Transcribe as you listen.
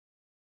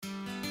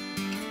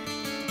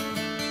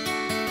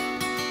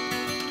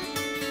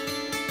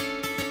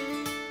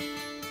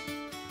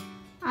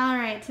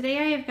right, today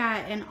I have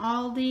got an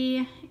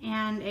Aldi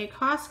and a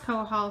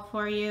Costco haul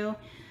for you.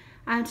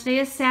 Today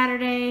is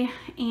Saturday,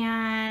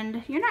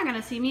 and you're not going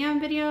to see me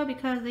on video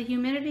because the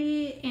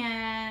humidity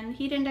and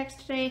heat index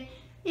today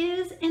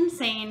is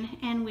insane,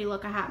 and we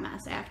look a hot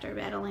mess after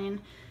battling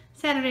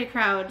Saturday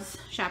crowds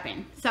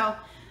shopping. So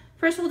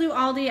first we'll do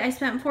Aldi. I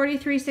spent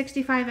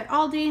 $43.65 at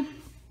Aldi.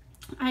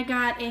 I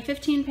got a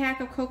 15 pack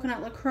of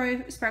coconut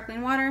LaCroix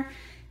sparkling water,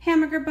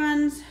 hamburger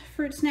buns,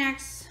 fruit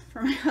snacks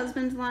for my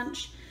husband's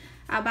lunch,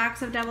 a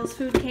box of Devil's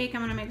Food Cake.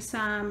 I'm gonna make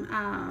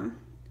some,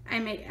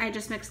 I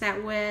just mixed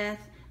that with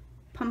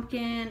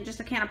pumpkin, just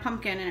a can of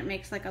pumpkin, and it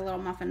makes like a little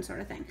muffin sort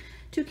of thing.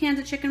 2 cans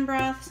of chicken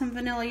broth, some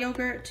vanilla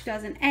yogurt, 2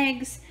 dozen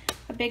eggs,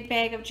 a big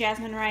bag of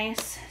jasmine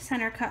rice,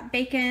 center cut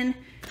bacon,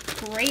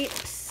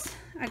 grapes,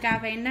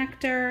 agave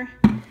nectar,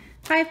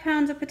 5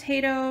 pounds of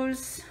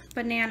potatoes,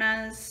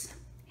 bananas,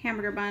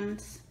 hamburger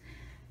buns,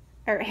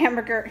 or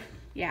hamburgers,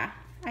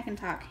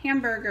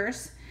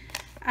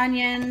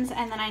 onions,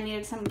 and then I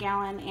needed some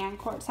gallon and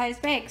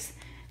quart-sized bags.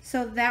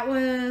 So that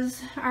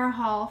was our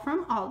haul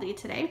from Aldi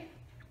today.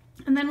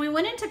 And then we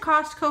went into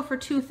Costco for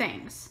 2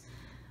 things.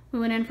 We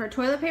went in for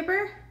toilet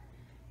paper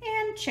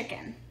and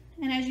chicken.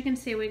 And as you can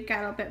see, we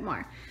got a bit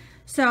more.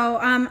 So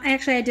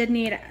actually I did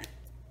need,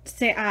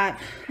 I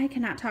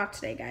cannot talk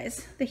today,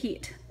 guys. The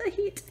heat.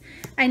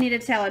 I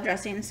needed salad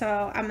dressing,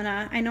 so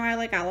I know I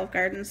like Olive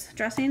Garden's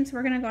dressing, so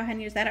we're gonna go ahead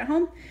and use that at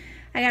home.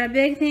 I got a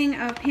big thing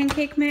of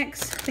pancake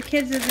mix. The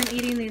kids have been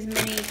eating these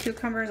mini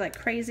cucumbers like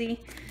crazy.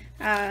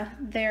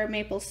 They're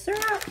maple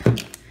syrup.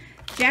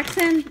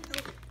 Jackson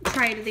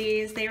tried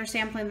these. They were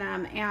sampling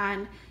them,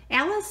 and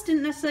Alice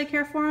didn't necessarily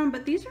care for them,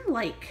 but these are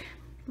like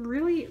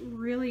really,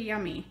 really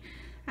yummy.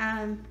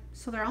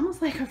 So they're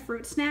almost like a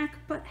fruit snack,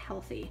 but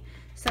healthy.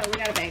 So we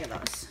got a bag of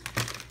those.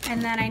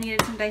 And then I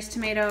needed some diced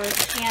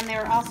tomatoes, and they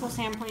were also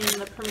sampling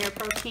the Premier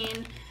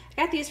Protein.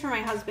 I got these for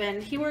my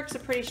husband. He works a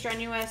pretty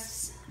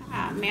strenuous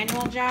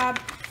manual job,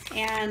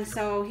 and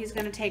so he's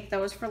gonna take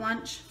those for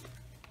lunch.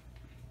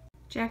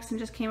 Jackson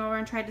just came over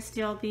and tried to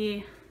steal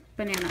the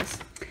bananas.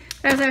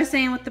 But as I was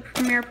saying, with the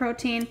Premier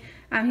Protein,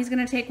 he's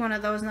gonna take one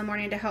of those in the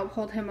morning to help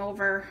hold him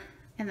over,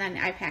 and then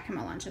I pack him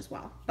a lunch as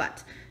well.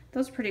 But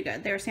those are pretty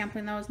good. They were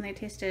sampling those, and they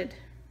tasted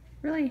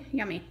really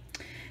yummy.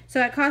 So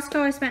at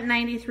Costco, I spent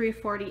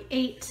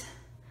 $93.48.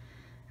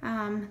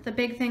 The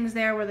big things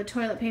there were the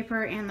toilet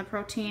paper and the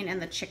protein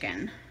and the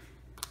chicken,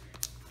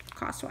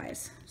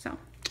 cost-wise. So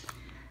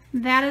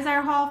that is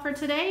our haul for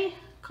today,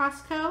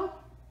 Costco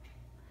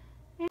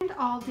and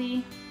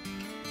Aldi.